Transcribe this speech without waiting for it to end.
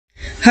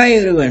Hi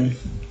everyone.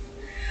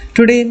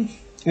 Today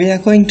we are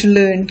going to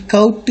learn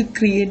how to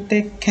create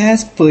a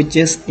cash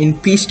purchase in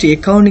Peachtree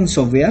accounting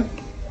software.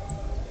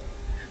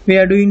 We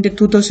are doing the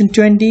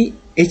 2020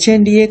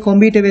 HNDA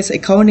computer-based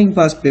accounting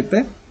past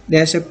paper.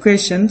 There's a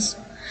questions.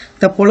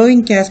 The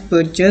following cash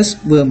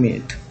purchase were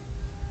made.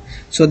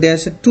 So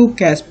there's a two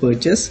cash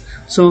purchase.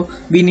 So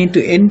we need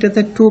to enter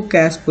the two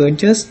cash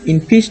purchase in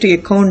Peachtree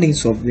accounting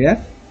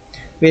software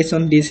based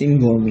on this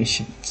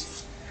information.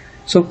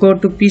 So go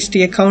to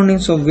Peachtree accounting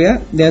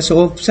software. There's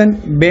option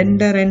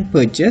vendor and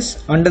purchase.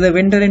 Under the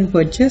vendor and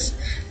purchase,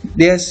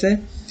 there's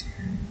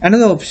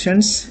another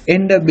options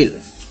enter bill.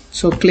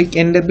 So click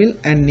enter bill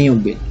and new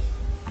bill.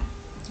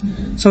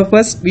 So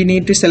first we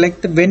need to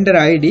select the vendor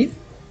ID.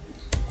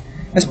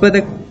 As per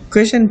the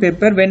question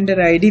paper,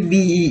 vendor ID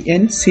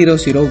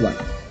VEN001.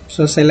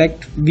 So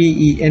select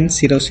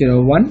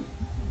VEN001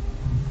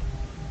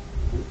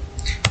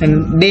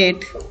 and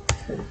date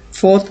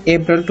 4th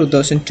April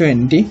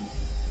 2020.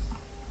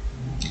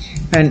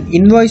 And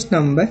invoice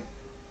number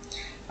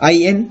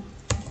IN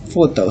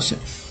 4000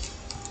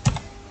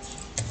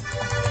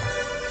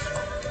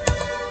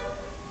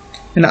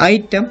 and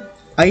item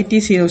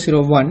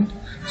IT001.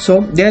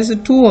 So there's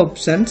two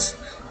options.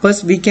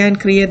 First, we can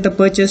create the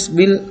purchase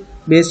bill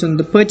based on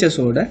the purchase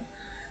order,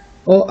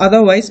 or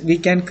otherwise we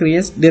can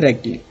create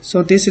directly.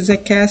 So this is a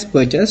cash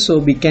purchase, so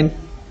we can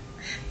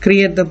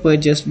create the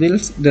purchase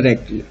bills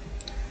directly.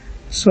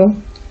 So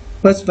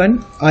first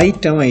one,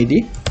 item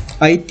ID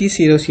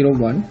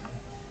IT001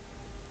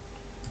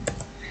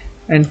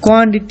 and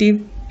quantity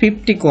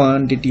 50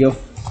 quantity of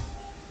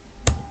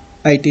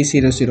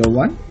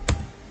IT001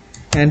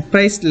 and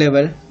price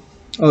level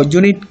or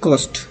unit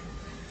cost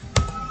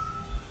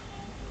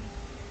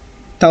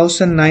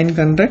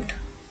 1900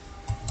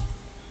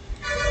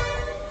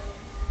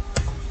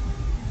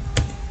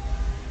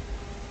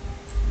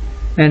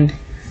 and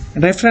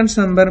reference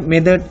number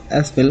method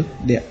as well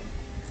there.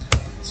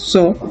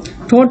 So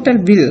total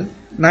bill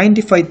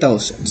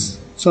 95,000.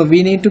 So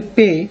we need to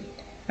pay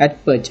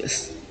at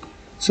purchase.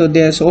 So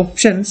there's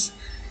options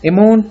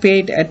amount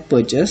paid at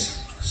purchase.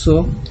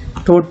 So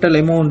total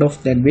amount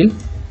of that bill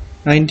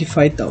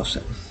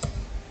 95,000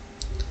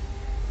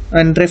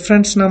 and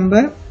reference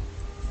number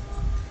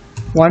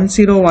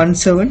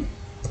 1017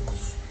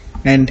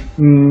 and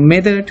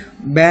method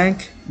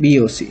bank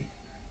BOC.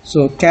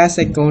 So cash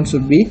account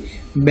should be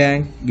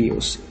bank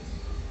BOC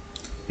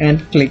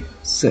and click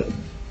serve.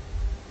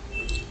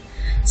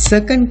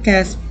 Second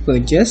cash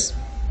purchase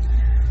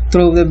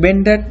through the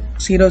vendor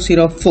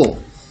 004.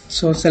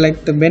 So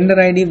select the vendor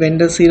ID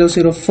vendor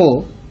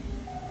 004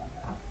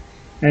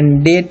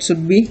 and date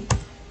should be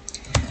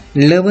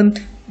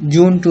 11th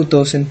June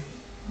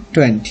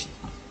 2020.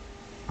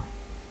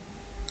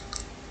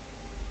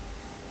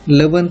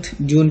 11th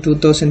June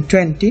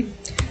 2020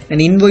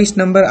 and invoice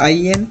number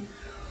IN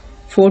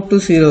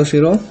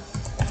 4200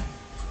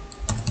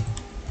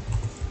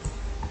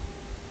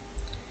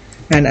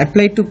 and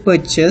apply to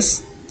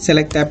purchase.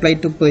 Select apply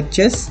to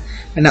purchase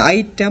and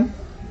item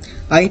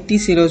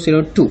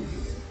IT002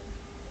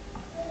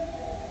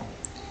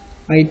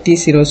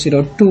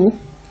 IT002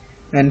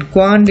 and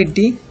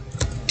quantity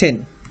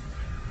 10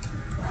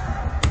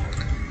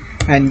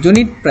 and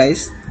unit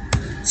price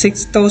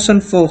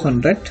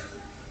 6400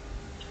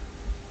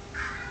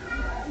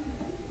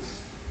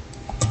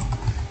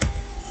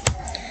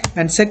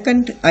 and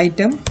second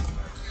item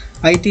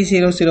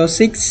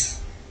IT006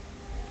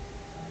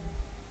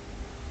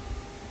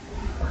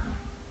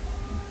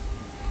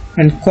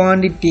 and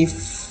quantity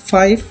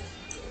 5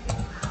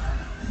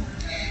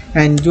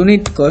 and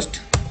unit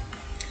cost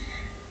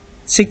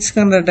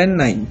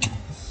 690.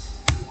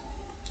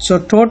 So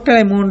total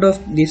amount of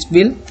this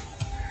bill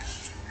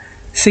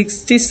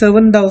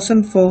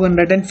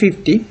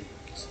 67,450.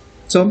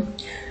 So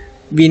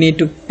we need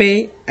to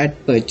pay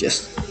at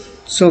purchase.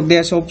 So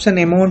there's option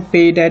amount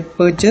paid at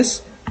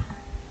purchase.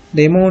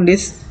 The amount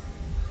is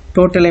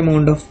total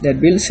amount of that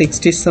bill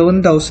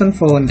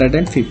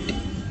 67,450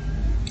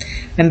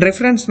 and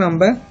reference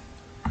number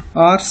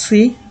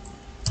RC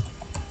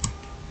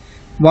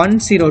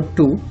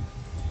 102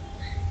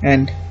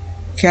 and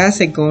cash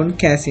account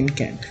cash in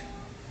hand.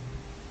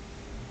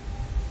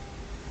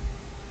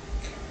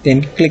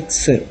 Then click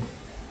serve.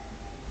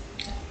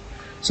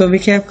 So we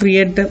have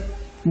created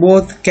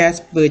both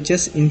cash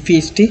purchase in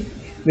Peachtree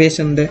based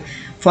on the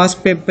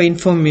Pastpaper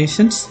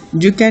informations.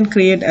 You can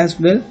create as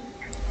well.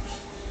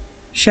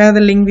 Share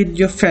the link with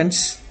your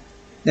friends,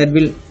 that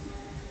will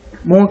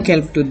more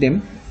help to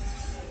them.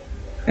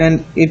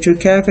 And if you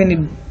have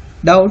any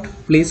doubt,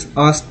 please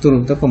ask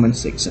through the comment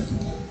section.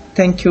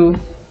 Thank you.